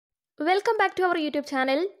Welcome back to our YouTube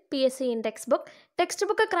channel PSC in text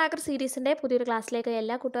book cracker സീരീസിൻ്റെ പുതിയൊരു ക്ലാസ്സിലേക്ക്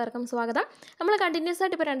എല്ലാ കൂട്ടുകാർക്കും സ്വാഗതം. നമ്മൾ കണ്ടിന്യൂസ്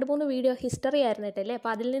ആയിട്ട് ഇപ്പോൾ 2-3 വീഡിയോ ഹിസ്റ്ററി ആയിരുന്നിട്ടല്ലേ,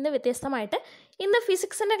 അപ്പോൾ അതിൽ നിന്ന് വ്യത്യസ്തമായിട്ട് ഇന്ന്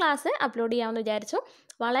ഫിസിക്സിൻ്റെ ക്ലാസ് അപ്ലോഡ് ചെയ്യാമെന്ന് വിചാരിച്ചു.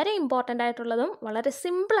 വളരെ ഇമ്പോർട്ടൻ്റ് ആയിട്ടുള്ളതും വളരെ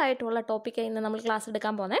സിമ്പിളായിട്ടുള്ള ടോപ്പിക്കാണ് ഇന്ന് നമ്മൾ ക്ലാസ്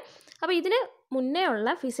എടുക്കാൻ പോകുന്നത്. അപ്പോൾ ഇതിന് മുന്നേ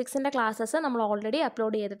ഉള്ള ഫിസിക്സിൻ്റെ ക്ലാസ്സസ് നമ്മൾ ഓൾറെഡി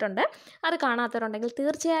അപ്ലോഡ് ചെയ്തിട്ടുണ്ട്. അത് കാണാത്തവരുണ്ടെങ്കിൽ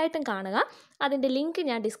തീർച്ചയായിട്ടും കാണുക. അതിൻ്റെ ലിങ്ക്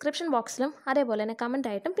ഞാൻ ഡിസ്ക്രിപ്ഷൻ ബോക്സിലും അതേപോലെ തന്നെ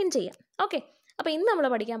കമൻറ്റായിട്ടും പിൻ ചെയ്യാം. ഓക്കെ, അപ്പോൾ ഇന്ന് നമ്മൾ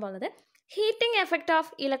പഠിക്കാൻ പോകുന്നത് heating effect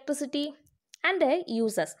of electricity and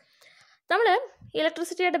uses. നമ്മൾ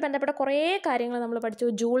ഇലക്ട്രിസിറ്റിയായിട്ട് ബന്ധപ്പെട്ട കുറേ കാര്യങ്ങൾ നമ്മൾ പഠിച്ചു.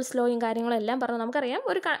 ജൂൾസ് ലോയും കാര്യങ്ങളും എല്ലാം പറഞ്ഞു. നമുക്കറിയാം,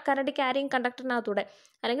 ഒരു കറണ്ട് ക്യാരിങ് കണ്ടക്ടറിനകത്തൂടെ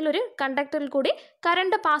അല്ലെങ്കിൽ ഒരു കണ്ടക്ടറിൽ കൂടി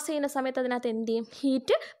കറണ്ട് പാസ് ചെയ്യുന്ന സമയത്ത് അതിനകത്ത് എന്ത് ചെയ്യും?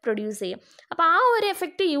 ഹീറ്റ് പ്രൊഡ്യൂസ് ചെയ്യും. അപ്പോൾ ആ ഒരു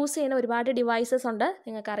എഫക്റ്റ് യൂസ് ചെയ്യുന്ന ഒരുപാട് ഡിവൈസസ് ഉണ്ട്.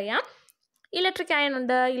 നിങ്ങൾക്കറിയാം, ഇലക്ട്രിക് അയൺ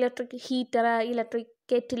ഉണ്ട്, electric heater, electric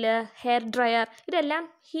kettle, hair dryer, ഇതെല്ലാം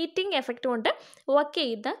ഹീറ്റിംഗ് എഫക്റ്റ് കൊണ്ട് വർക്ക്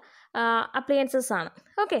ചെയ്ത അപ്ലയൻസസ് ആണ്.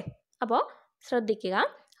 ഓക്കെ, അപ്പോൾ ശ്രദ്ധിക്കുക.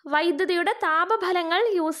 വൈദ്യുതിയുടെ താപഫലങ്ങൾ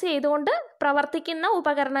യൂസ് ചെയ്തുകൊണ്ട് പ്രവർത്തിക്കുന്ന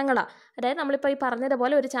ഉപകരണങ്ങളാണ്. അതായത് നമ്മളിപ്പോൾ ഈ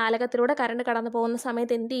പറഞ്ഞതുപോലെ ഒരു ചാലകത്തിലൂടെ കറണ്ട് കടന്നു പോകുന്ന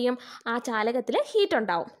സമയത്ത് എന്ത് ചെയ്യും? ആ ചാലകത്തിൽ ഹീറ്റ്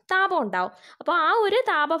ഉണ്ടാവും, താപം ഉണ്ടാവും. അപ്പോൾ ആ ഒരു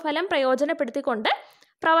താപഫലം പ്രയോജനപ്പെടുത്തിക്കൊണ്ട്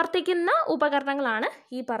പ്രവർത്തിക്കുന്ന ഉപകരണങ്ങളാണ്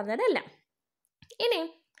ഈ പറഞ്ഞതെല്ലാം. ഇനി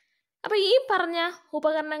അപ്പോൾ ഈ പറഞ്ഞ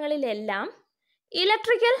ഉപകരണങ്ങളിലെല്ലാം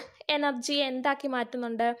ഇലക്ട്രിക്കൽ എനർജി എന്താക്കി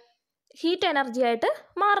മാറ്റുന്നുണ്ട്? ഹീറ്റ് എനർജി ആയിട്ട്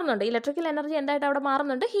മാറുന്നുണ്ട്. ഇലക്ട്രിക്കൽ എനർജി എന്തായിട്ട് അവിടെ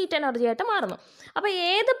മാറുന്നുണ്ട്? ഹീറ്റ് എനർജി ആയിട്ട് മാറുന്നു. അപ്പോൾ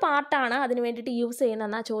ഏത് പാർട്ടാണ് അതിന് വേണ്ടിയിട്ട് യൂസ്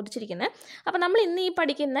ചെയ്യുന്നതെന്നാണ് ചോദിച്ചിരിക്കുന്നത്. അപ്പോൾ നമ്മൾ ഇന്ന് ഈ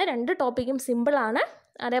പഠിക്കുന്ന 2 ടോപ്പിക്കും സിമ്പിളാണ്.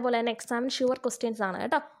 അതേപോലെ തന്നെ എക്സാമിന് ഷുവർ ക്വസ്റ്റ്യൻസ് ആണ്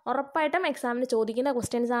കേട്ടോ. ഉറപ്പായിട്ടും എക്സാമിന് ചോദിക്കുന്ന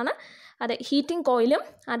ക്വസ്റ്റ്യൻസ് ആണ്. അതെ, ഹീറ്റിംഗ് കോയിലും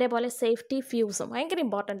അതേപോലെ സേഫ്റ്റി ഫ്യൂസും ഭയങ്കര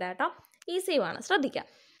ഇമ്പോർട്ടൻ്റ് ആട്ടോ. ഈസിയുമാണ്, ശ്രദ്ധിക്കുക.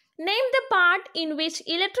 Name the part in which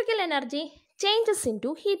electrical energy changes in to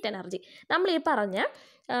heat energy. നമ്മൾ ഈ പറഞ്ഞ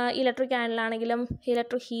electric ആനിലാണെങ്കിലും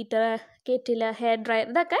electric heater, kettle, hair dryer,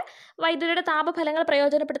 ഇതൊക്കെ വൈദ്യുതിയുടെ താപഫലങ്ങൾ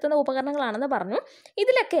പ്രയോജനപ്പെടുത്തുന്ന ഉപകരണങ്ങളാണെന്ന് പറഞ്ഞു.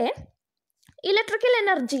 ഇതിലൊക്കെ ഇലക്ട്രിക്കൽ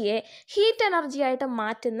എനർജിയെ ഹീറ്റ് എനർജിയായിട്ട്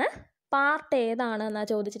മാറ്റുന്ന പാർട്ട് ഏതാണെന്നാണ്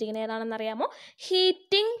ചോദിച്ചിരിക്കുന്നത്. ഏതാണെന്നറിയാമോ?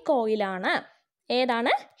 ഹീറ്റിംഗ് കോയിലാണ്.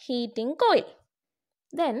 ഏതാണ്? Heating coil.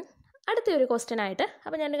 ദെൻ അടുത്തൊരു ക്വസ്റ്റ്യൻ ആയിട്ട്,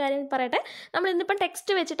 അപ്പോൾ ഞാനൊരു കാര്യം പറയട്ടെ. നമ്മൾ ഇന്നിപ്പം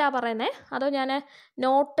ടെക്സ്റ്റ് വെച്ചിട്ടാണ് പറയുന്നത്, അതോ ഞാൻ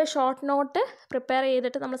ഷോർട്ട് നോട്ട് പ്രിപ്പയർ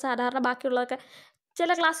ചെയ്തിട്ട് നമ്മൾ സാധാരണ ബാക്കിയുള്ളതൊക്കെ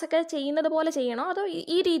ചില ക്ലാസ്സൊക്കെ ചെയ്യുന്നത് പോലെ ചെയ്യണോ, അതോ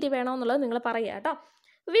ഈ രീതി വേണോ എന്നുള്ളത് നിങ്ങൾ പറയുക കേട്ടോ.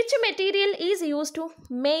 Which material is use to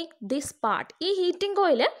make this part? ഈ ഹീറ്റിംഗ്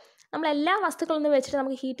കോയിൽ നമ്മളെല്ലാ വസ്തുക്കളൊന്നും വെച്ചിട്ട്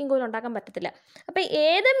നമുക്ക് ഹീറ്റിംഗ് കോയിൽ ഉണ്ടാക്കാൻ പറ്റത്തില്ല. അപ്പോൾ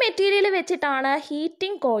ഏത് മെറ്റീരിയൽ വെച്ചിട്ടാണ്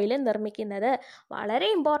ഹീറ്റിംഗ് കോയിൽ നിർമ്മിക്കുന്നത്? വളരെ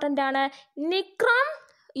ഇമ്പോർട്ടൻ്റ് ആണ്. നിക്രോം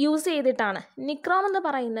യൂസ് ചെയ്തിട്ടാണ്. നിക്രോം എന്ന്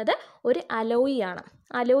പറയുന്നത് ഒരു അലോയി ആണ്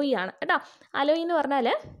കേട്ടോ. അലോയി എന്ന് പറഞ്ഞാൽ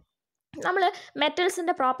നമ്മൾ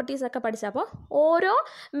മെറ്റൽസിൻ്റെ പ്രോപ്പർട്ടീസൊക്കെ പഠിച്ചപ്പോൾ ഓരോ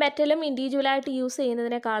മെറ്റലും ഇൻഡിവിജ്വലായിട്ട് യൂസ്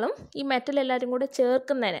ചെയ്യുന്നതിനേക്കാളും ഈ മെറ്റൽ എല്ലാവരും കൂടെ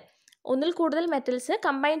ചേർക്കുന്നതിന്, ഒന്നിൽ കൂടുതൽ മെറ്റൽസ്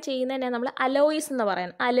കമ്പൈൻ ചെയ്യുന്നതിനെ നമ്മൾ അലോയിസ് എന്ന്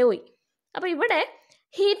പറയുന്നത്, അലോയ്. അപ്പോൾ ഇവിടെ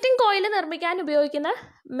ഹീറ്റിംഗ് കോയിൽ നിർമ്മിക്കാൻ ഉപയോഗിക്കുന്ന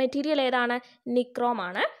മെറ്റീരിയൽ ഏതാണ്? നിക്രോം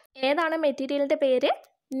ആണ്. ഏതാണ് മെറ്റീരിയലിൻ്റെ പേര്?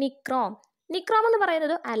 നിക്രോം. നിക്രോം എന്ന്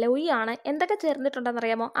പറയുന്നത് അലോയി ആണ്. എന്തൊക്കെ ചേർന്നിട്ടുണ്ടെന്ന്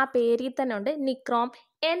അറിയാമോ? ആ പേരിൽ തന്നെ ഉണ്ട്, നിക്രോം.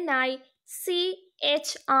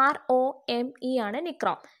 NiCHROME ആണ്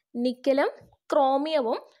നിക്രോം. നിക്കലും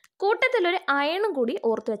ക്രോമിയവും കൂട്ടത്തിലൊരു അയണും കൂടി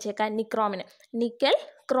ഓർത്ത് വെച്ചേക്കാൻ നിക്രോമിന്. Nickel,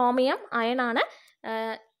 chromium, അയണാണ്.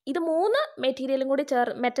 ഇത് 3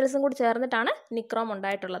 മെറ്റൽസും കൂടി ചേർന്നിട്ടാണ് നിക്രോം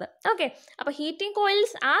ഉണ്ടായിട്ടുള്ളത്. ഓക്കെ, അപ്പോൾ heating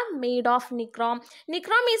coils are made of nichrome.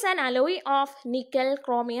 Nichrome is an alloy of nickel,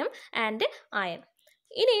 chromium and iron.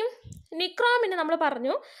 ഇനിയും നിക്രോമിന് നമ്മൾ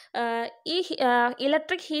പറഞ്ഞു, ഈ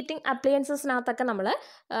ഇലക്ട്രിക് ഹീറ്റിംഗ് അപ്ലയൻസസിനകത്തൊക്കെ നമ്മൾ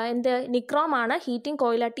നിക്രോമാണ് ഹീറ്റിംഗ്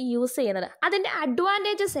കോയിലായിട്ട് യൂസ് ചെയ്യുന്നത്. അതിൻ്റെ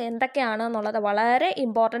അഡ്വാൻറ്റേജസ് എന്തൊക്കെയാണ് എന്നുള്ളത് വളരെ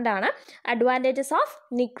ഇമ്പോർട്ടൻ്റ് ആണ്. അഡ്വാൻറ്റേജസ് ഓഫ്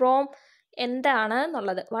നിക്രോം എന്താണ്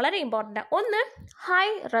എന്നുള്ളത് വളരെ ഇമ്പോർട്ടൻ്റ്. ഒന്ന്, ഹൈ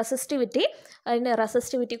റെസിസ്റ്റിവിറ്റി. അതിന്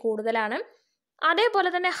റെസിസ്റ്റിവിറ്റി കൂടുതലാണ്. അതേപോലെ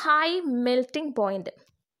തന്നെ ഹൈ മെൽറ്റിംഗ് പോയിൻറ്റ്.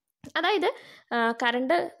 അതായത്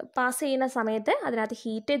കറണ്ട് പാസ് ചെയ്യുന്ന സമയത്ത് അതിനകത്ത്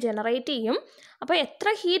ഹീറ്റ് ജനറേറ്റ് ചെയ്യും. അപ്പോൾ എത്ര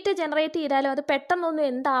ഹീറ്റ് ജനറേറ്റ് ചെയ്താലും അത് പെട്ടെന്നൊന്നും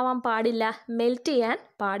എന്താവാൻ പാടില്ല? മെൽറ്റ് ചെയ്യാൻ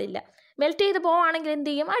പാടില്ല. മെൽറ്റ് ചെയ്ത് പോവുകയാണെങ്കിൽ എന്ത്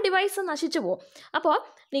ചെയ്യും? ആ ഡിവൈസ് നശിച്ചു പോകും. അപ്പോൾ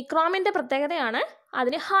നിക്രോമിൻ്റെ പ്രത്യേകതയാണ്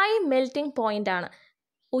അതിന് ഹൈ മെൽറ്റിംഗ് പോയിൻ്റ് ആണ്,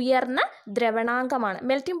 ഉയർന്ന ദ്രവണാങ്കമാണ്.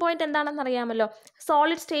 മെൽറ്റിംഗ് പോയിൻ്റ് എന്താണെന്ന് അറിയാമല്ലോ?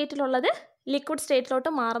 സോളിഡ് സ്റ്റേറ്റിലുള്ളത് ലിക്വിഡ്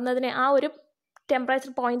സ്റ്റേറ്റിലോട്ട് മാറുന്നതിന് ആ ഒരു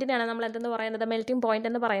ടെമ്പറേച്ചർ പോയിൻറ്റിനാണ് നമ്മൾ എന്തെന്ന് പറയുന്നത്? മെൽറ്റിംഗ് പോയിൻ്റ്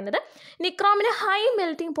എന്ന് പറയുന്നത്. നിക്രോമിന് ഹൈ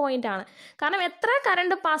മെൽറ്റിംഗ് പോയിൻ്റ് ആണ്. കാരണം എത്ര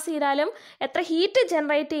കറണ്ട് പാസ് ചെയ്താലും എത്ര ഹീറ്റ്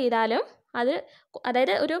ജനറേറ്റ് ചെയ്താലും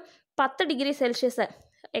അതായത് ഒരു 10 ഡിഗ്രി സെൽഷ്യസ്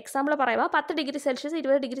എക്സാമ്പിൾ പറയുക, 10 ഡിഗ്രി സെൽഷ്യസ്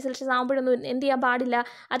 20 ഡിഗ്രി സെൽഷ്യസ് ആകുമ്പോഴൊന്നും എന്ത് ചെയ്യാൻ പാടില്ല?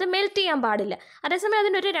 അത് മെൽറ്റ് ചെയ്യാൻ പാടില്ല. അതേസമയം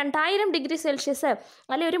അതിനൊരു 2000 ഡിഗ്രി സെൽഷ്യസ്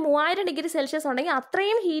അല്ലെങ്കിൽ ഒരു 3000 ഡിഗ്രി സെൽഷ്യസ് ഉണ്ടെങ്കിൽ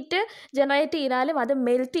അത്രയും ഹീറ്റ് ജനറേറ്റ് ചെയ്താലും അത്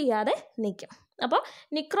മെൽറ്റ് ചെയ്യാതെ നിൽക്കും. അപ്പോൾ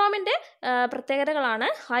നിക്രോമിൻ്റെ പ്രത്യേകതകളാണ്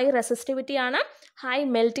ഹൈ റെസിസ്റ്റിവിറ്റി ആണ്, ഹൈ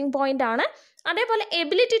മെൽറ്റിംഗ് പോയിൻ്റ് ആണ്, അതേപോലെ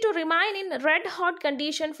ability to remain in red hot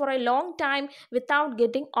condition for A long time without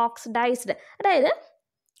getting oxidised. അതായത്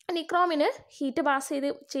നിക്രോമിന് ഹീറ്റ് പാസ്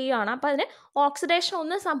ചെയ്യുകയാണ്, അപ്പോൾ അതിന് ഓക്സിഡേഷൻ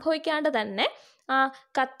ഒന്നും സംഭവിക്കാണ്ട് തന്നെ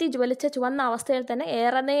കത്തി ജ്വലിച്ച ചുവന്ന അവസ്ഥയിൽ തന്നെ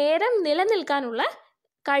ഏറെ നേരം നിലനിൽക്കാനുള്ള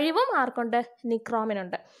കഴിവും ആർക്കുണ്ട്?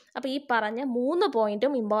 നിക്രോമിനുണ്ട്. അപ്പോൾ ഈ പറഞ്ഞ 3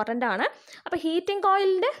 പോയിന്റും ഇമ്പോർട്ടൻ്റ് ആണ്. അപ്പോൾ ഹീറ്റിംഗ്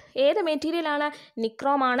കോയിലിൻ്റെ ഏത് മെറ്റീരിയലാണ്?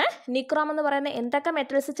 നിക്രോമാണ്. നിക്രോം എന്ന് പറയുന്ന എന്തൊക്കെ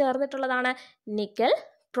metals ചേർന്നിട്ടുള്ളതാണ്? Nickel,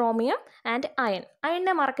 chromium and iron.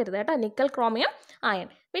 അയണിനെ മറക്കരുത് കേട്ടോ, നിക്കൽ, ക്രോമിയം, അയൺ.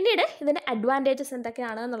 പിന്നീട് ഇതിൻ്റെ അഡ്വാൻറ്റേജസ്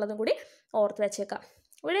എന്തൊക്കെയാണ് എന്നുള്ളതും കൂടി ഓർത്ത് വെച്ചേക്കാം.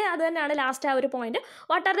 ഇവിടെ അത് തന്നെയാണ് ലാസ്റ്റ് ആ ഒരു point.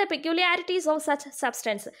 What are the peculiarities of such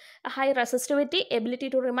substance? High resistivity, ability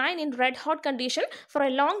to remain in red hot condition for A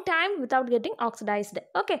long time without getting oxidised.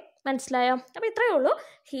 Okay, മനസ്സിലായോ? അപ്പോൾ ഇത്രയേ ഉള്ളൂ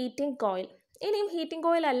ഹീറ്റിംഗ് കോയിൽ. ഇനിയും ഹീറ്റിംഗ്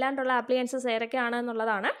കോയിൽ അല്ലാണ്ടുള്ള ആപ്ലിയൻസസ് ഏതൊക്കെയാണ്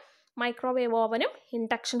എന്നുള്ളതാണ്. Microwave ഓവനും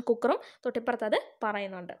induction കുക്കറും തൊട്ടിപ്പുറത്ത് അത്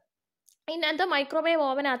പറയുന്നുണ്ട്. ഇതിനകത്ത് മൈക്രോവേവ്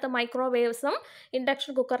ഓവനകത്ത് മൈക്രോവേവ്സും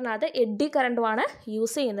ഇൻഡക്ഷൻ കുക്കറിനകത്ത് എഡ്ഡി കറണ്ടുമാണ്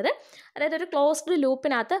യൂസ് ചെയ്യുന്നത്. അതായത് ഒരു ക്ലോസ്ഡ്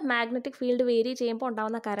ലൂപ്പിനകത്ത് മാഗ്നറ്റിക് ഫീൽഡ് വേരി ചെയ്യുമ്പോൾ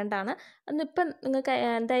ഉണ്ടാകുന്ന കറണ്ടാണ്. അന്നിപ്പം നിങ്ങൾക്ക്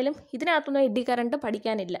എന്തായാലും ഇതിനകത്തൊന്നും എഡ്ഡി കറണ്ട്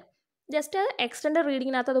പഠിക്കാനില്ല. ജസ്റ്റ് എക്സ്റ്റൻഡ്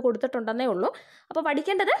റീഡിങ്ങിനകത്ത് അത് കൊടുത്തിട്ടുണ്ടെന്നേ ഉള്ളൂ. അപ്പോൾ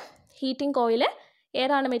പഠിക്കേണ്ടത് ഹീറ്റിംഗ് കോയിൽ,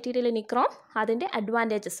 ഏതാണ് മെറ്റീരിയൽ? നിക്രോം, അതിൻ്റെ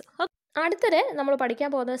അഡ്വാൻറ്റേജസ്. അടുത്തത് നമ്മൾ പഠിക്കാൻ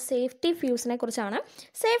പോകുന്നത് സേഫ്റ്റി ഫ്യൂസിനെ കുറിച്ചാണ്.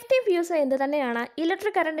 സേഫ്റ്റി ഫ്യൂസ് എന്ത് തന്നെയാണ്?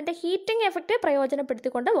 ഇലക്ട്രിക് കറണ്ടിൻ്റെ ഹീറ്റിംഗ് എഫക്റ്റ്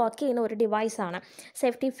പ്രയോജനപ്പെടുത്തിക്കൊണ്ട് വർക്ക് ചെയ്യുന്ന ഒരു ഡിവൈസാണ്.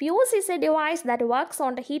 Safety fuse is A device that works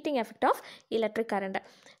on the heating effect of electric current.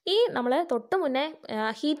 ഈ നമ്മൾ തൊട്ട് മുന്നേ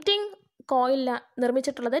ഹീറ്റിംഗ് കോയിൽ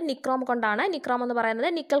നിർമ്മിച്ചിട്ടുള്ളത് നിക്രോം കൊണ്ടാണ്. നിക്രോം എന്ന് പറയുന്നത്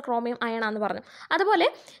നിക്കൽ, ക്രോമിയം, അയണാന്ന് പറഞ്ഞു. അതുപോലെ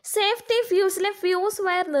സേഫ്റ്റി ഫ്യൂസിലെ ഫ്യൂസ്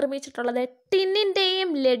വയർ നിർമ്മിച്ചിട്ടുള്ളത്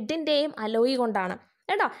ടിന്നിൻ്റെയും ലെഡിൻ്റെയും അലോയി കൊണ്ടാണ്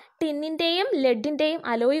കേട്ടോ. ടിന്നിൻ്റെയും ലെഡിൻ്റെയും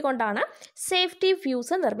അലോയി കൊണ്ടാണ് safety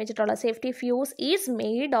fuse നിർമ്മിച്ചിട്ടുള്ളത്. Safety fuse is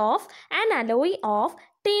made of an alloy of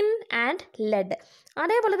tin and lead.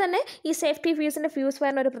 അതേപോലെ തന്നെ ഈ സേഫ്റ്റി ഫ്യൂസിൻ്റെ ഫ്യൂസ്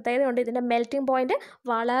വയറിന് ഒരു പ്രത്യേകതയുണ്ട്. ഇതിൻ്റെ മെൽറ്റിംഗ് പോയിൻറ്റ്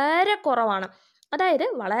വളരെ കുറവാണ്. അതായത്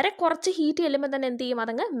വളരെ കുറച്ച് ഹീറ്റ് ചെല്ലുമ്പോൾ തന്നെ എന്ത് ചെയ്യും?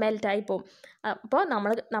 അതങ്ങ് മെൽറ്റായി പോകും. അപ്പോൾ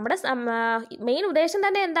നമ്മുടെ മെയിൻ ഉദ്ദേശം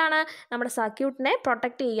തന്നെ എന്താണ്? നമ്മുടെ സർക്യൂട്ടിനെ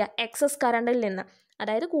പ്രൊട്ടക്റ്റ് ചെയ്യുക എക്സസ് കറണ്ടിൽ നിന്ന്.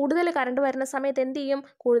 അതായത് കൂടുതൽ കറണ്ട് വരുന്ന സമയത്ത് എന്ത് ചെയ്യും?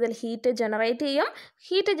 കൂടുതൽ ഹീറ്റ് ജനറേറ്റ് ചെയ്യും.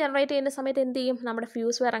 ഹീറ്റ് ജനറേറ്റ് ചെയ്യുന്ന സമയത്ത് എന്ത് ചെയ്യും? നമ്മുടെ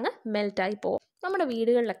ഫ്യൂസ് വയർ അങ്ങ് മെൽറ്റായി പോകും. നമ്മുടെ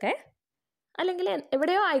വീടുകളിലൊക്കെ അല്ലെങ്കിൽ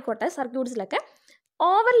എവിടെയോ ആയിക്കോട്ടെ സർക്യൂട്ട്സിലൊക്കെ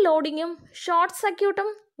ഓവർലോഡിങ്ങും ഷോർട്ട് സർക്യൂട്ടും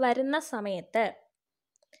വരുന്ന സമയത്ത്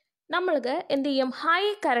നമ്മൾക്ക് എന്ത് ചെയ്യും? ഹൈ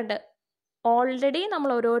കറണ്ട് ഓൾറെഡി നമ്മൾ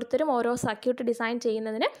ഓരോരുത്തരും ഓരോ സർക്യൂട്ട് ഡിസൈൻ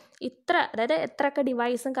ചെയ്യുന്നതിന് അതായത് എത്രയൊക്കെ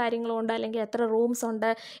ഡിവൈസും കാര്യങ്ങളും ഉണ്ട്, അല്ലെങ്കിൽ എത്ര റൂംസ് ഉണ്ട്,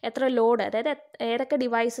 എത്ര ലോഡ്, അതായത് ഏതൊക്കെ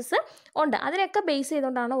ഡിവൈസസ് ഉണ്ട്, അതിനൊക്കെ ബേസ്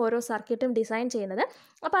ചെയ്തുകൊണ്ടാണ് ഓരോ സർക്യൂട്ടും ഡിസൈൻ ചെയ്യുന്നത്.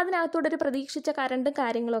 അപ്പോൾ അതിനകത്തൂടെ ഒരു പ്രതീക്ഷിച്ച കറണ്ടും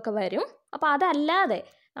കാര്യങ്ങളൊക്കെ വരും. അപ്പോൾ അതല്ലാതെ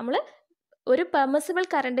നമ്മൾ ഒരു പെർമിസിബിൾ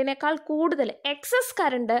കറണ്ടിനേക്കാൾ കൂടുതൽ എക്സസ്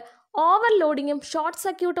കറണ്ട് ഓവർലോഡിങ്ങും ഷോർട്ട്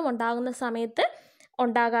സർക്യൂട്ടും ഉണ്ടാകുന്ന സമയത്ത്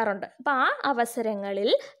ഉണ്ടാകാറുണ്ട്. അപ്പോൾ ആ അവസരങ്ങളിൽ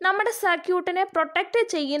നമ്മുടെ സർക്യൂട്ടിനെ പ്രൊട്ടക്റ്റ്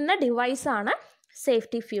ചെയ്യുന്ന ഡിവൈസാണ്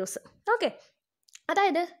സേഫ്റ്റി ഫ്യൂസ്. ഓക്കെ,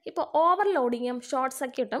 അതായത് ഇപ്പോൾ ഓവർലോഡിങ്ങും ഷോർട്ട്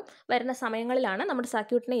സർക്യൂട്ടും വരുന്ന സമയങ്ങളിലാണ് നമ്മുടെ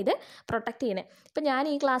സർക്യൂട്ടിനെ ഇത് പ്രൊട്ടക്റ്റ് ചെയ്യുന്നത്. ഇപ്പോൾ ഞാൻ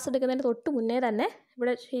ഈ ക്ലാസ് എടുക്കുന്നതിന് തൊട്ട് മുന്നേ തന്നെ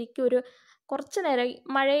ഇവിടെ ശരിക്കും കുറച്ച് നേരം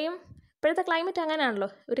മഴയും ഇപ്പോഴത്തെ ക്ലൈമറ്റ് അങ്ങനെയാണല്ലോ,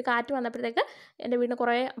 ഒരു കാറ്റ് വന്നപ്പോഴത്തേക്ക് എൻ്റെ വീടിന്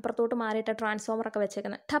കുറേ അപ്പുറത്തോട്ട് മാറിയിട്ട് ട്രാൻസ്ഫോമറൊക്കെ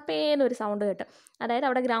വെച്ചേക്കുന്നത് ടപ്പേന്നൊരു സൗണ്ട് കേട്ട്. അതായത്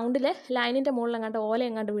അവിടെ ഗ്രൗണ്ടിൽ ലൈനിൻ്റെ മുകളിൽ എങ്ങാണ്ട് ഓല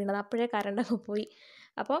എങ്ങാണ്ട് വീണത്, അപ്പോഴേ കറണ്ടൊക്കെ പോയി.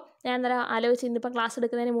 അപ്പോൾ ഞാൻ അന്നേരം ആലോചിച്ച് ഇന്നിപ്പം ക്ലാസ്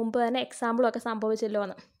എടുക്കുന്നതിന് മുമ്പ് തന്നെ എക്സാമ്പിളൊക്കെ സംഭവിച്ചല്ലോ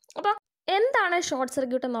എന്ന്. അപ്പോൾ എന്താണ് ഷോർട്ട്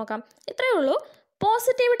സർക്യൂട്ട് എന്ന് നോക്കാം. ഇത്രയേ ഉള്ളൂ.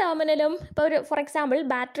 പോസിറ്റീവ് ടെർമിനലും ഇപ്പോൾ ഒരു ഫോർ എക്സാമ്പിൾ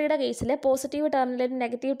ബാറ്ററിയുടെ കേസിൽ പോസിറ്റീവ് ടെർമിനലും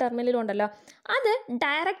നെഗറ്റീവ് ടെർമിനലും ഉണ്ടല്ലോ, അത്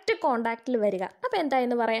ഡയറക്റ്റ് കോണ്ടാക്റ്റിൽ വരിക. അപ്പോൾ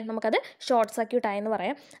എന്തായെന്ന് പറയാം? നമുക്കത് ഷോർട്ട് സർക്യൂട്ടായെന്ന്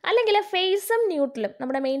പറയാം. അല്ലെങ്കിൽ ഫേസും ന്യൂട്രലും,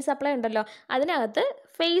 നമ്മുടെ മെയിൻ സപ്ലൈ ഉണ്ടല്ലോ, അതിനകത്ത്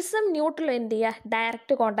ഫേസും ന്യൂട്രലും എന്ത് ചെയ്യുക?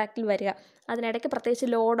 ഡയറക്റ്റ് കോണ്ടാക്റ്റിൽ വരിക. അതിനിടയ്ക്ക് പ്രത്യേകിച്ച്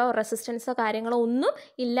ലോഡോ റെസിസ്റ്റൻസോ കാര്യങ്ങളോ ഒന്നും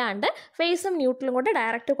ഇല്ലാണ്ട് ഫേസും ന്യൂട്രലും കൊണ്ട്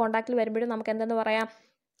ഡയറക്റ്റ് കോണ്ടാക്റ്റിൽ വരുമ്പോഴും നമുക്ക് എന്തെന്ന് പറയാം?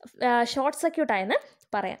 ഷോർട്ട് സർക്യൂട്ടായെന്ന്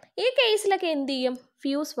പറയാം. ഈ കേസിലൊക്കെ എന്ത് ചെയ്യും?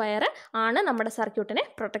 ഫ്യൂസ് വയർ ആണ് നമ്മുടെ സർക്യൂട്ടിനെ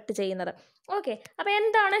പ്രൊട്ടക്റ്റ് ചെയ്യുന്നത്. ഓക്കെ, അപ്പോൾ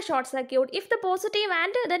എന്താണ് short circuit? If the positive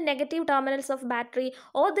and the negative terminals of battery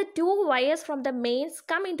or the two wires from the mains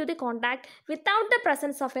come in to the contact without the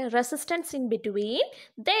presence of A resistance in between,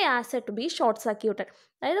 they are Z to B short circuited.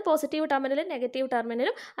 അതായത് positive ടെർമിനലും negative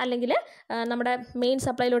ടെർമിനലും അല്ലെങ്കിൽ നമ്മുടെ main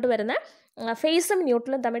സപ്ലൈയിലോട്ട് വരുന്ന ഫേസും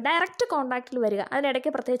ന്യൂട്രലും തമ്മിൽ direct കോണ്ടാക്റ്റിൽ വരിക.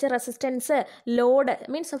 അതിനിടയ്ക്ക് പ്രത്യേകിച്ച് റെസിസ്റ്റൻസ്, ലോഡ്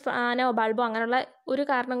മീൻസ് ഫാനോ ബൾബോ അങ്ങനെയുള്ള ഒരു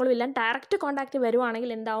കാരണങ്ങളും ഇല്ല, ഡയറക്റ്റ് കോണ്ടാക്റ്റ്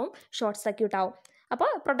വരുവാണെങ്കിൽ എന്താവും? ഷോർട്ട് സർക്യൂട്ട് ആവും. അപ്പോൾ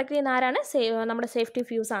പ്രൊട്ടക്റ്റ് ചെയ്യുന്ന ആരാണ്? നമ്മുടെ സേഫ്റ്റി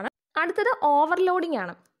ഫ്യൂസ് ആണ്. അടുത്തത് ഓവർലോഡിംഗ്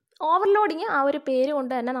ആണ്. ഓവർലോഡിങ് ആ ഒരു പേര്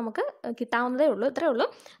കൊണ്ട് തന്നെ നമുക്ക് കിട്ടാവുന്നതേ ഉള്ളൂ. ഇത്രയേ ഉള്ളൂ.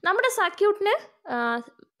 നമ്മുടെ സർക്യൂട്ടിന്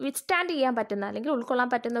വിത്ത്സ്റ്റാൻഡ് ചെയ്യാൻ പറ്റുന്ന അല്ലെങ്കിൽ ഉൾക്കൊള്ളാൻ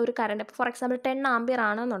പറ്റുന്ന ഒരു കറണ്ട്, ഫോർ എക്സാമ്പിൾ 10 ആംപിയർ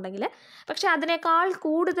ആണെന്നുണ്ടെങ്കിൽ, പക്ഷേ അതിനേക്കാൾ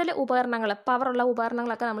കൂടുതൽ ഉപകരണങ്ങൾ, പവറുള്ള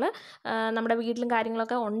ഉപകരണങ്ങളൊക്കെ നമ്മുടെ വീട്ടിലും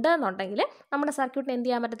കാര്യങ്ങളൊക്കെ ഉണ്ടെന്നുണ്ടെങ്കിൽ നമ്മുടെ സർക്യൂട്ടിന് എന്ത്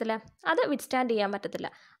ചെയ്യാൻ പറ്റത്തില്ല, അത് വിത്ത്സ്റ്റാൻഡ് ചെയ്യാൻ പറ്റത്തില്ല.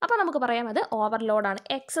 അപ്പോൾ നമുക്ക് പറയാം അത് ഓവർലോഡാണ്,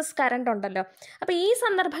 എക്സസ് കറണ്ട് ഉണ്ടല്ലോ. അപ്പോൾ ഈ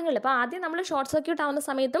സന്ദർഭങ്ങളിൽ ഇപ്പോൾ ആദ്യം നമ്മൾ ഷോർട്ട് സർക്യൂട്ട് ആവുന്ന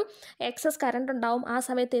സമയത്തും എക്സസ് കറണ്ട് ഉണ്ടാവും. ആ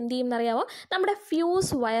സമയത്ത് എന്ത് ചെയ്യും എന്നറിയാമോ, നമ്മുടെ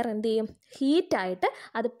ഫ്യൂസ് വയർ എന്ത് ചെയ്യും, ഹീറ്റായിട്ട്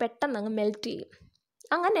അത് പെട്ടെന്ന് അങ്ങ് മെൽറ്റ് ചെയ്യും.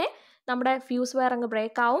 അങ്ങനെ നമ്മുടെ ഫ്യൂസ് വയർ അങ്ങ്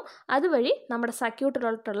ബ്രേക്ക് ആവും. അതുവഴി നമ്മുടെ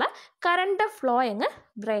സർക്യൂട്ടിലോട്ടുള്ള കറണ്ട് ഫ്ലോ അങ്ങ്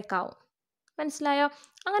ബ്രേക്ക് ആവും. മനസ്സിലായോ?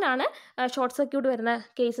 അങ്ങനെയാണ് ഷോർട്ട് സർക്യൂട്ട് വരുന്ന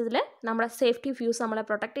കേസിൽ നമ്മുടെ സേഫ്റ്റി ഫ്യൂസ് നമ്മളെ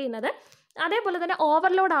പ്രൊട്ടക്റ്റ് ചെയ്യുന്നത്. അതേപോലെ തന്നെ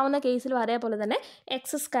ഓവർലോഡ് ആവുന്ന കേസിലും അതേപോലെ തന്നെ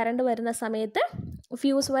എക്സസ് കറണ്ട് വരുന്ന സമയത്ത്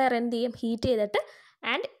ഫ്യൂസ് വയർ എന്ത് ചെയ്യും, ഹീറ്റ് ചെയ്തിട്ട്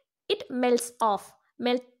and it melts of,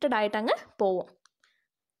 melted ആയിട്ട് അങ്ങ് പോവും.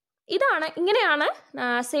 ഇങ്ങനെയാണ്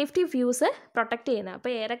സേഫ്റ്റി ഫ്യൂസ് പ്രൊട്ടക്റ്റ് ചെയ്യുന്നത്.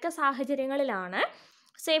 അപ്പോൾ ഏതൊക്കെ സാഹചര്യങ്ങളിലാണ്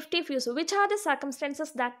safety fuse, which are the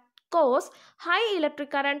circumstances that cos high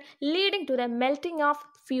electric current leading to the melting of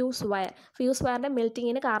fuse wire. Fuse വയറിൻ്റെ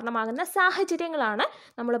മെൽറ്റിങ്ങിന് കാരണമാകുന്ന സാഹചര്യങ്ങളാണ്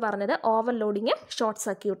നമ്മൾ പറഞ്ഞത് ഓവർലോഡിങ്ങും ഷോർട്ട്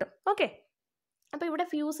സർക്യൂട്ടും. ഓക്കെ, അപ്പോൾ ഇവിടെ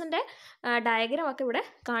ഫ്യൂസിൻ്റെ ഡയഗ്രാം ഒക്കെ ഇവിടെ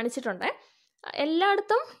കാണിച്ചിട്ടുണ്ട്.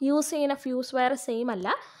 എല്ലായിടത്തും യൂസ് ചെയ്യുന്ന ഫ്യൂസ് വയർ സെയിം അല്ല.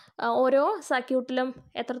 ഓരോ സർക്യൂട്ടിലും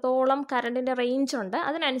എത്രത്തോളം കറണ്ടിൻ്റെ റേഞ്ച് ഉണ്ട്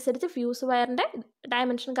അതിനനുസരിച്ച് ഫ്യൂസ് വയറിൻ്റെ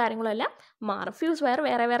ഡയമെൻഷൻ കാര്യങ്ങളും എല്ലാം മാറും. ഫ്യൂസ് വയർ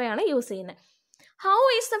വേറെ വേറെയാണ് യൂസ് ചെയ്യുന്നത്. How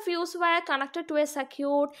is the fuse wire connected to A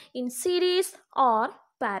circuit in series or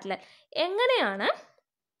parallel? എങ്ങനെയാണ്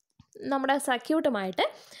നമ്മുടെ സർക്യൂട്ടുമായിട്ട്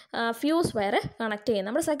ഫ്യൂസ് വയർ കണക്ട് ചെയ്യുന്നത്?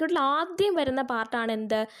 നമ്മുടെ സർക്യൂട്ടിൽ ആദ്യം വരുന്ന പാർട്ടാണ്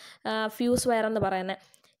എന്ത്, ഫ്യൂസ് വയർ എന്ന് പറയുന്നത്.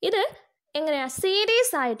 ഇത് എങ്ങനെയാണ്,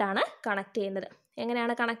 സീരീസ് ആയിട്ടാണ് കണക്ട് ചെയ്യുന്നത്.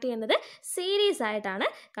 എങ്ങനെയാണ് കണക്ട് ചെയ്യുന്നത്? സീരീസ് ആയിട്ടാണ്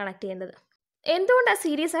കണക്ട് ചെയ്യുന്നത്. എന്തുകൊണ്ടാണ്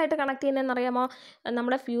സീരീസ് ആയിട്ട് കണക്ട് ചെയ്യുന്നതെന്ന് അറിയാമോ?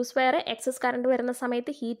 നമ്മുടെ ഫ്യൂസ് വയർ എക്സസ് കറണ്ട് വരുന്ന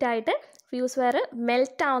സമയത്ത് ഹീറ്റായിട്ട് ഫ്യൂസ് വയർ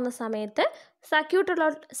മെൽറ്റ് ആവുന്ന സമയത്ത്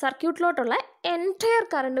സർക്യൂട്ടിലോട്ടുള്ള എൻറ്റയർ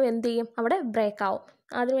കറണ്ടും എന്ത് ചെയ്യും, അവിടെ ബ്രേക്ക് ആവും.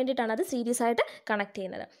 അതിന് വേണ്ടിയിട്ടാണ് അത് സീരീസ് ആയിട്ട് കണക്ട്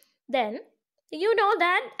ചെയ്യുന്നത്. Then you know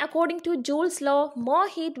that according to Joule's law, more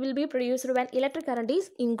heat will be produced when electric current is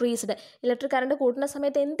increased. Electric current കൂടുന്ന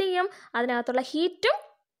സമയത്ത് എന്ത് ചെയ്യും, അതിനകത്തുള്ള ഹീറ്റും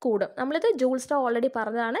കൂടും. നമ്മളിത് ജൂൾസ് ലോ ഓൾറെഡി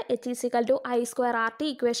പറഞ്ഞതാണ്. H=I²RT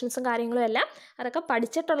ഇക്വേഷൻസും കാര്യങ്ങളും എല്ലാം അതൊക്കെ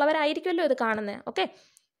പഠിച്ചിട്ടുള്ളവരായിരിക്കുമല്ലോ ഇത് കാണുന്നത്. Okay,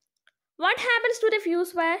 what happens to the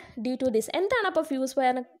fuse wire due to this? എന്താണ് അപ്പോൾ ഫ്യൂസ്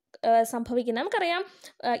വയറിന് സംഭവിക്കുന്നത്? നമുക്കറിയാം,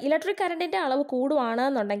 ഇലക്ട്രിക് കറണ്ടിൻ്റെ അളവ്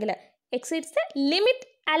കൂടുവാണെന്നുണ്ടെങ്കിൽ exceeds the limit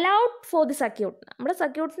allowed for the circuit, നമ്മുടെ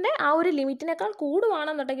സർക്യൂട്ടിൻ്റെ ആ ഒരു ലിമിറ്റിനേക്കാൾ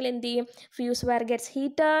കൂടുവാണെന്നുണ്ടെങ്കിൽ എന്ത് ചെയ്യും, fuse wire gets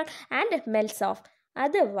heated and melts of.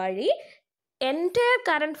 അതുവഴി entire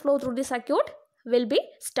current flow through the circuit will be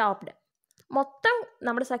stopped. മൊത്തം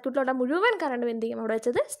നമ്മുടെ സർക്യൂട്ടിലുള്ള മുഴുവൻ കറണ്ടും എന്ത് ചെയ്യും, അവിടെ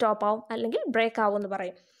വെച്ചത് സ്റ്റോപ്പ് ആവും അല്ലെങ്കിൽ ബ്രേക്ക് ആവും എന്ന്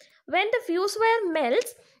പറയും. When the fuse wire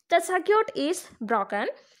melts the circuit is broken.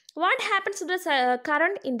 What happens to the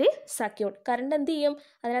current in the circuit? Current എന്ത് ചെയ്യും,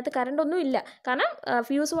 അതിനകത്ത് കറണ്ട് ഒന്നും ഇല്ല. കാരണം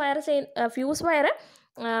ഫ്യൂസ് വയർ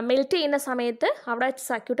മെൽറ്റ് ചെയ്യുന്ന സമയത്ത് അവിടെ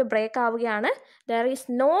സർക്യൂട്ട് ബ്രേക്ക് ആവുകയാണ്. There is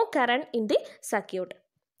no current in the circuit.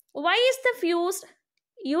 Y is the fuse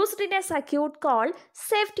used in A circuit called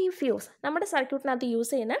safety fuse? നമ്മുടെ സർക്യൂട്ടിനകത്ത്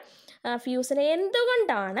യൂസ് ചെയ്യുന്ന ഫ്യൂസിനെ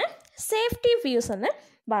എന്തുകൊണ്ടാണ് സേഫ്റ്റി ഫ്യൂസ് എന്ന്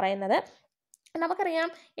പറയുന്നത്?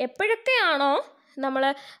 നമുക്കറിയാം, എപ്പോഴൊക്കെയാണോ നമ്മൾ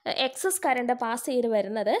എക്സസ് കറണ്ട് പാസ് ചെയ്ത്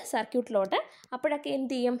വരുന്നത് സർക്യൂട്ടിലോട്ട്, അപ്പോഴൊക്കെ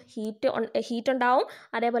എന്ത് ചെയ്യും, ഹീറ്റ് ഉണ്ടാവും.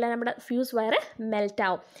 അതേപോലെ നമ്മുടെ ഫ്യൂസ് വയർ മെൽറ്റ്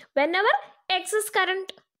ആവും. Whenever excess current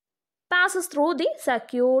passes through the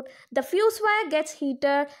circuit, the fuse wire gets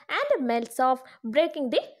heated and melts off, breaking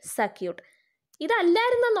the circuit.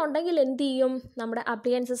 ഇതല്ലായിരുന്നെന്നുണ്ടെങ്കിൽ എന്ത് ചെയ്യും, നമ്മുടെ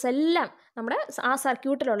അപ്ലയൻസസ് എല്ലാം, നമ്മുടെ ആ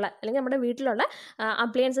സർക്യൂട്ടിലുള്ള അല്ലെങ്കിൽ നമ്മുടെ വീട്ടിലുള്ള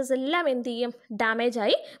അപ്ലയൻസസ് എല്ലാം എന്ത് ചെയ്യും, ഡാമേജ്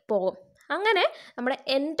ആയി പോകും. അങ്ങനെ നമ്മുടെ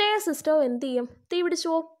എൻറ്റയർ സിസ്റ്റവും എന്ത് ചെയ്യും, തീ പിടിച്ചു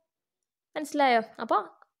പോകും. മനസ്സിലായോ? അപ്പോൾ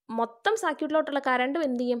മൊത്തം സർക്യൂട്ടിലോട്ടുള്ള കറണ്ടും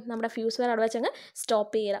എന്ത് ചെയ്യും, നമ്മുടെ ഫ്യൂസ് വയർ അവിടെ വെച്ചങ്ങ്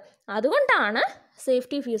സ്റ്റോപ്പ് ചെയ്യുക. അതുകൊണ്ടാണ്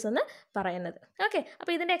സേഫ്റ്റി ഫ്യൂസ് എന്ന് പറയുന്നത്. ഓക്കെ,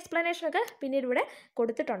 അപ്പോൾ ഇതിൻ്റെ എക്സ്പ്ലനേഷനൊക്കെ പിന്നീട് ഇവിടെ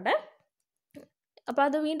കൊടുത്തിട്ടുണ്ട്. അപ്പോൾ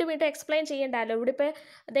അത് വീണ്ടും എക്സ്പ്ലെയിൻ ചെയ്യേണ്ടല്ലോ. ഇവിടെ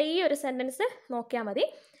ഇപ്പോൾ ഈ ഒരു സെൻറ്റൻസ് നോക്കിയാൽ മതി.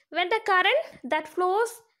 When the current that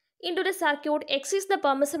flows into the circuit exceeds the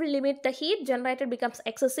permissible limit, the heat generated becomes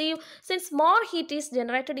excessive. Since more heat is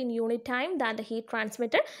generated in unit time than the heat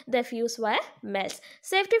transmitted, the fuse wire melts.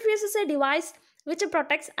 Safety fuse is a device which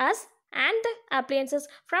protects us and the appliances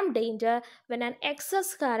from danger when an excess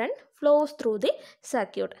current flows through the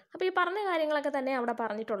circuit. അപ്പോൾ ഈ പറഞ്ഞ കാര്യങ്ങളൊക്കെ തന്നെ അവിടെ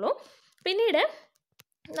പറഞ്ഞിട്ടുള്ളൂ. പിന്നീട്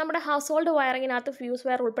നമ്മുടെ house hold വയറിങ്ങിനകത്ത് fuse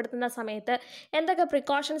wire ഉൾപ്പെടുത്തുന്ന സമയത്ത് എന്തൊക്കെ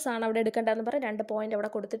പ്രിക്കോഷൻസ് ആണ് അവിടെ എടുക്കേണ്ടതെന്ന് പറഞ്ഞ് 2 പോയിന്റ് അവിടെ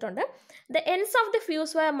കൊടുത്തിട്ടുണ്ട്. The ends of the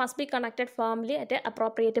fuse wire must be connected firmly at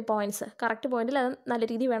appropriate points. Correct പോയിന്റിൽ അത് നല്ല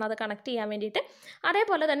രീതിയിൽ വേണം അത് കണക്ട് ചെയ്യാൻ വേണ്ടിയിട്ട്.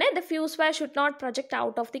 അതേപോലെ തന്നെ the fuse wire should not project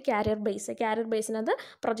out of the carrier base. Carrier ബേസിനത്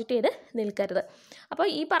project ചെയ്ത് നിൽക്കരുത്. അപ്പോൾ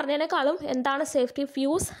ഈ പറഞ്ഞതിനേക്കാളും എന്താണ് സേഫ്റ്റി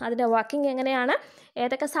ഫ്യൂസ്, അതിൻ്റെ വർക്കിംഗ് എങ്ങനെയാണ്,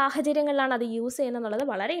 ഏതൊക്കെ സാഹചര്യങ്ങളിലാണ് അത് യൂസ് ചെയ്യുന്നത് എന്നുള്ളത്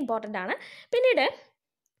വളരെ ഇമ്പോർട്ടൻ്റ് ആണ്. പിന്നീട്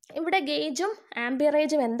ഇവിടെ ഗേജും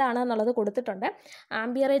ആംബിയറേജും എന്താണെന്നുള്ളത് കൊടുത്തിട്ടുണ്ട്.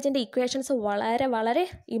 ആംബിയറേജിൻ്റെ ഇക്വേഷൻസ് വളരെ വളരെ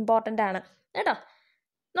ഇമ്പോർട്ടൻ്റ് ആണ് കേട്ടോ.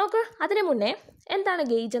 നോക്ക്, അതിന് മുന്നേ എന്താണ്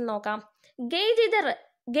ഗേജ് എന്ന് നോക്കാം.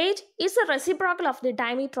 Gauge is A reciprocal of the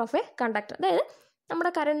diameter of A conductor. അതായത്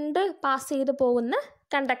നമ്മുടെ കറണ്ട് പാസ് ചെയ്ത് പോകുന്ന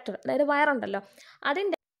കണ്ടക്ടർ, അതായത് വയറുണ്ടല്ലോ,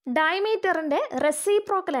 അതിൻ്റെ ഡയമീറ്ററിൻ്റെ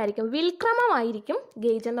റെസിപ്രോക്കലായിരിക്കും, വിൽക്രമമായിരിക്കും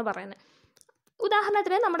ഗേജ് എന്ന് പറയുന്നത്.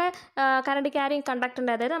 ഉദാഹരണത്തിന് നമ്മുടെ കറണ്ട് ക്യാരിങ്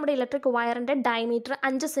കണ്ടക്ടറിൻ്റെ, അതായത് നമ്മുടെ ഇലക്ട്രിക് വയറിൻ്റെ ഡയമീറ്റർ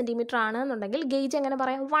 5 സെൻറ്റിമീറ്റർ ആണെന്നുണ്ടെങ്കിൽ ഗേജ് എങ്ങനെ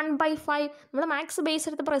പറയാം, 1/5. നമ്മൾ മാക്സ് ബേസ്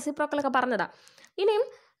എടുത്ത് റെസിപ്രോക്കലൊക്കെ പറഞ്ഞതാണ്. ഇനിയും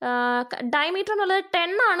ഡയമീറ്റർ എന്നുള്ളത്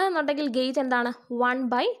 10 ആണ് എന്നുണ്ടെങ്കിൽ ഗേജ് എന്താണ്,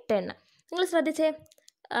 1/10. നിങ്ങൾ ശ്രദ്ധിച്ചേ,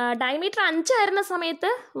 ഡയമീറ്റർ 5 ആയിരുന്ന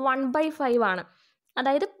സമയത്ത് 1/5 ആണ്.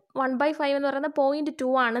 അതായത് 1/5 എന്ന് പറയുന്നത്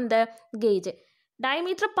 0.2 ആണ് എന്ത് ഗേജ്.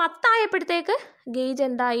 ഡയമീറ്റർ 10 ആയപ്പോഴത്തേക്ക് ഗേജ്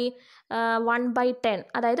എന്തായി, 1/10,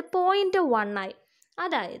 അതായത് 0.1 ആയി.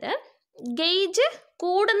 അതായത് ഗേജ്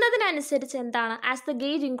കൂടുന്നതിനനുസരിച്ച് എന്താണ്, as the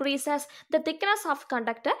gauge increases the thickness of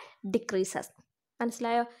conductor decreases.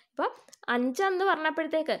 മനസ്സിലായോ? ഇപ്പോൾ 5 എന്ന്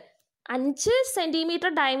പറഞ്ഞപ്പോഴത്തേക്ക് 5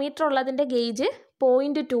 സെൻറ്റിമീറ്റർ ഡയമീറ്റർ ഉള്ളതിൻ്റെ ഗേജ്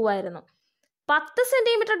 0.2 ആയിരുന്നു. 10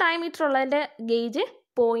 സെൻറ്റിമീറ്റർ ഡയമീറ്റർ ഉള്ളതിൻ്റെ ഗേജ്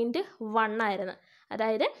 0.1 ആയിരുന്നു.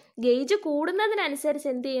 അതായത് ഗേജ് കൂടുന്നതിനനുസരിച്ച്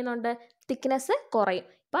എന്ത് ചെയ്യുന്നുണ്ട്, തിക്നെസ് കുറയും.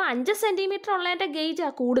 ഇപ്പോൾ 5 സെൻറ്റിമീറ്റർ ഉള്ളതിൻ്റെ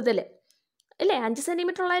ഗേജാണ് കൂടുതൽ അല്ലേ. 5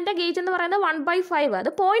 സെൻറ്റിമീറ്റർ ഉള്ളതിൻ്റെ ഗേജ് എന്ന് പറയുന്നത് 1/5, അത്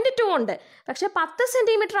 0.2 ഉണ്ട്. പക്ഷേ 10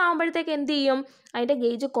 സെൻറ്റിമീറ്റർ ആകുമ്പോഴത്തേക്ക് എന്ത് ചെയ്യും, അതിൻ്റെ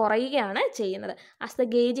ഗേജ് കുറയുകയാണ് ചെയ്യുന്നത്. As the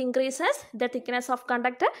gauge increases the thickness of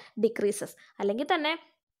conductor decreases. അല്ലെങ്കിൽ തന്നെ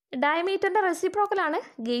ഡയമീറ്ററിൻ്റെ റെസിപ്രോക്കലാണ്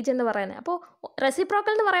ഗേജ് എന്ന് പറയുന്നത്. അപ്പോൾ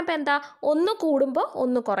റെസിപ്രോക്കൽ എന്ന് പറയുമ്പോൾ എന്താ, ഒന്ന് കൂടുമ്പോൾ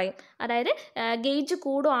ഒന്ന് കുറയും. അതായത് ഗേജ്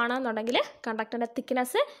കൂടുകയാണെന്നുണ്ടെങ്കിൽ കണ്ടക്ടറിൻ്റെ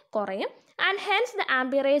തിക്നെസ് കുറയും. And hence the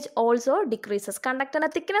amperage also decreases.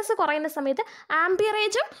 കണ്ടക്ടറിൻ്റെ thickness കുറയുന്ന സമയത്ത്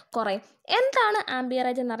ആംബിയറേജും കുറയും. എന്താണ്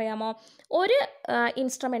ആംബിയറേജ് എന്നറിയാമോ? ഒരു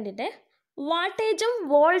ഇൻസ്ട്രുമെൻറ്റിൻ്റെ വാട്ടേജും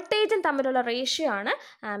വോൾട്ടേജും തമ്മിലുള്ള റേഷ്യോ ആണ്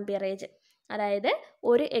ആംബിയറേജ്. അതായത്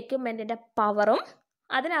ഒരു എക്യുപ്മെൻറ്റിൻ്റെ പവറും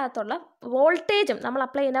അതിനകത്തുള്ള വോൾട്ടേജും, നമ്മൾ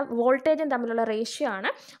അപ്ലൈ ചെയ്യുന്ന വോൾട്ടേജും തമ്മിലുള്ള റേഷ്യോ ആണ്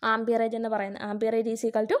ആംബിയറേജ് എന്ന് പറയുന്നത്. Amperage is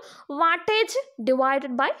equal to wattage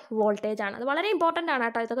divided by voltage ആണ്. അത് വളരെ ഇമ്പോർട്ടൻ്റ് ആണ്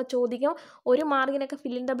കേട്ടോ. ഇതൊക്കെ ചോദിക്കും, ഒരു മാർക്കിനൊക്കെ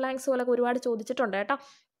ഫിൽ ഇൻ ദ ബ്ലാങ്ക്സ് പോലൊക്കെ ഒരുപാട് ചോദിച്ചിട്ടുണ്ട് കേട്ടോ.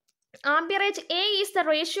 Amperage A is the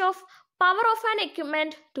ratio of power of an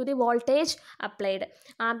equipment to the voltage applied.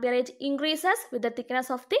 Amperage increases with the thickness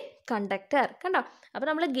of the conductor. കണ്ടോ? അപ്പോൾ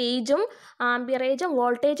നമ്മൾ ഗേജും ആംബിയറേജും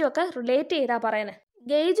വോൾട്ടേജും ഒക്കെ റിലേറ്റ് ചെയ്താൽ പറയുന്നത്.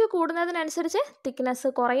 ഗേജ് കൂടുന്നതിനനുസരിച്ച് തിക്നെസ്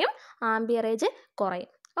കുറയും, ആംബിയറേജ് കുറയും.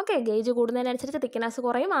 ഓക്കെ, ഗേജ് കൂടുന്നതിനനുസരിച്ച് തിക്നെസ്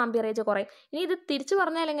കുറയും, ആംബിയറേജ് കുറയും. ഇനി ഇത് തിരിച്ചു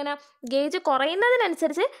പറഞ്ഞാൽ എങ്ങനെ, ഗേജ്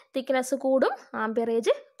കുറയുന്നതിനനുസരിച്ച് തിക്നെസ് കൂടും,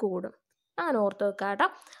 ആംബിയറേജ് കൂടും. അങ്ങനെ ഓർത്ത് വെക്കുക കേട്ടോ.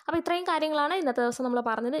 അപ്പോൾ ഇത്രയും കാര്യങ്ങളാണ് ഇന്നത്തെ ദിവസം നമ്മൾ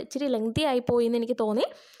പറഞ്ഞത്. ഇച്ചിരി ലെങ്തി ആയിപ്പോയി എന്ന് എനിക്ക് തോന്നി.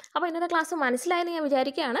 അപ്പോൾ ഇന്നത്തെ ക്ലാസ് മനസ്സിലായെന്ന് ഞാൻ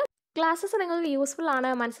വിചാരിക്കുകയാണ്. ക്ലാസ്സസ് നിങ്ങൾക്ക് യൂസ്ഫുൾ ആണ്,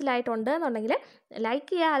 മനസ്സിലായിട്ടുണ്ട് എന്നുണ്ടെങ്കിൽ ലൈക്ക്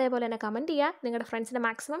ചെയ്യുക, അതേപോലെ തന്നെ കമൻറ്റ് ചെയ്യുക, നിങ്ങളുടെ ഫ്രണ്ട്സിന്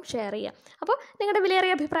മാക്സിമം ഷെയർ ചെയ്യുക. അപ്പോൾ നിങ്ങളുടെ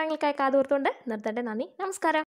വിലയേറിയ അഭിപ്രായങ്ങൾക്കായി കാതോർത്തുകൊണ്ട് നിർത്തട്ടെ. നന്ദി, നമസ്കാരം.